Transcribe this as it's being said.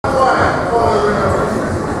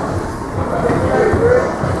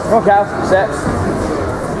Come on, Cal. Sit.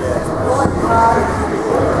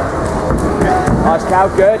 Nice, Cal.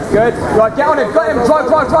 Good, good. Right, get on him. Got him. Drive.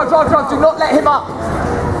 Do not let him up.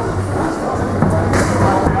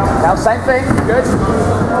 Cal, same thing. Good.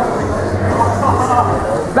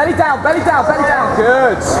 Belly down.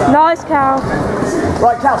 Good. Nice, Cal.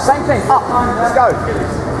 Right, Cal, same thing. Up. Let's go.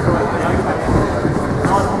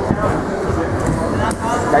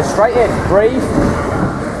 Okay, straight in. Breathe.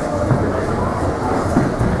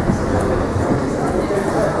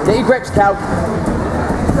 Get your grips, Cal.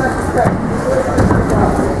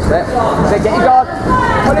 Sit. Get your guard.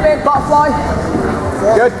 Put him in. Butterfly.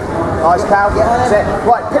 Good. Nice, Cal. Sit.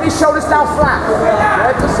 Right, put his shoulders down flat.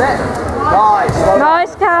 Good. Sit. Nice.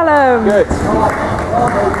 Nice, Callum. Good.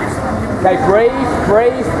 Okay,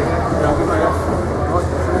 breathe.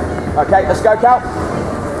 Okay, let's go, Cal.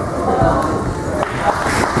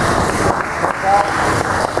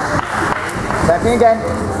 Same thing again.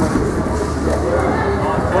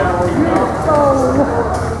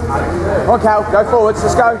 Come on, Cal, go forwards,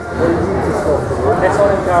 let's go.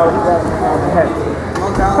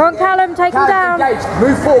 Come on, Callum, take him down. Engage,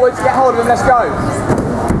 move forwards, get hold of him, let's go.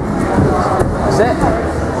 That's it.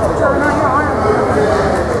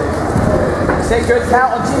 That's it, good,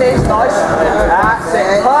 Cal, onto your knees, nice. That's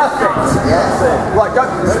it, perfect. Right, go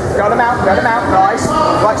them out, nice.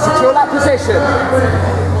 Right, secure that position.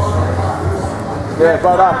 Good,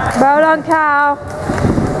 well done. Well done, Cal.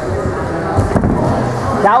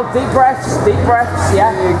 Cal, deep breaths,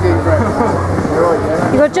 yeah. Deep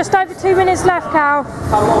breaths. You've got just over 2 minutes left, Cal.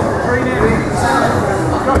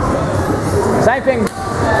 Same thing.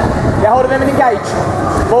 Get hold of him and engage.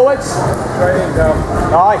 Forwards. Straight in, Cal.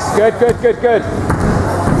 Nice, good.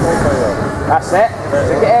 That's it.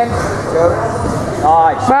 Stick it in.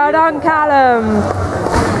 Nice. Well done, Callum.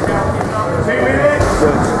 2 minutes.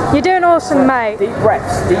 Good. You're doing awesome, mate. Deep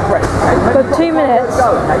breaths. Okay, Got 2 minutes.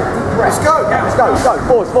 Go, okay, deep breaths. Let's go.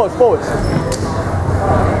 Forwards.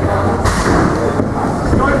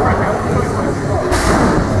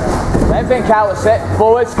 Same thing, Cal, that's it.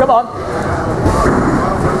 Forwards, come on.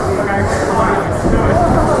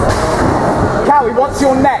 Cal, he wants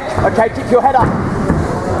your neck. Okay, keep your head up.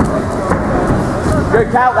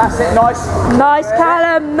 Good, Cal, that's it, nice. Nice,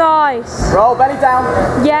 Callum, nice. Roll, belly down.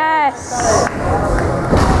 Yes.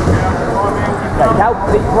 Okay, Cal,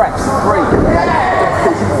 deep breaths, breathe.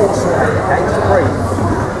 Awesome, okay, just breathe.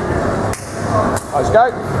 Let's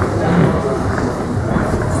go.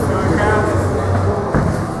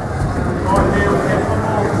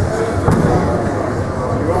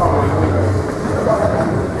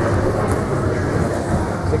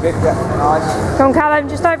 Good, nice. Come on, Callum,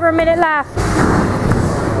 just over a minute left.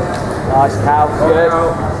 Nice, Cal, good.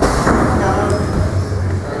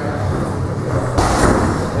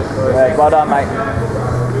 Yeah, well done, mate.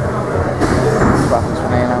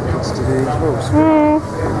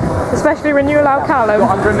 Especially when you allow Callum.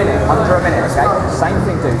 Got under a minute, okay? Same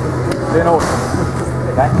thing, dude. Doing awesome.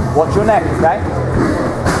 Okay? Watch your neck, okay?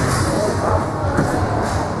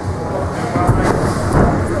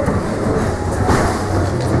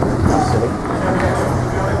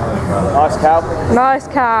 Nice, Cal. Nice,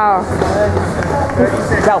 Cal.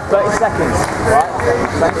 Cal, 30 seconds. Right?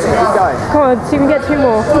 Same thing, keep going. Come on, so you can get 2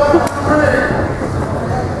 more.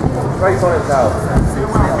 Straight on it, Cal.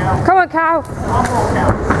 Come on, Cal.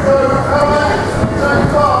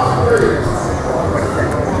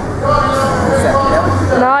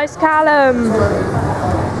 Nice, Callum.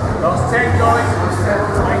 Last 10, guys.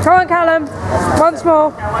 Come on, Callum. Once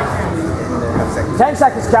more. 10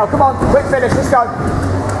 seconds, Cal. Come on, quick finish. Let's go.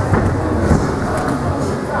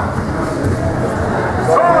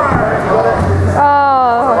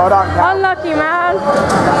 Oh, Well done, Cal. unlucky, man.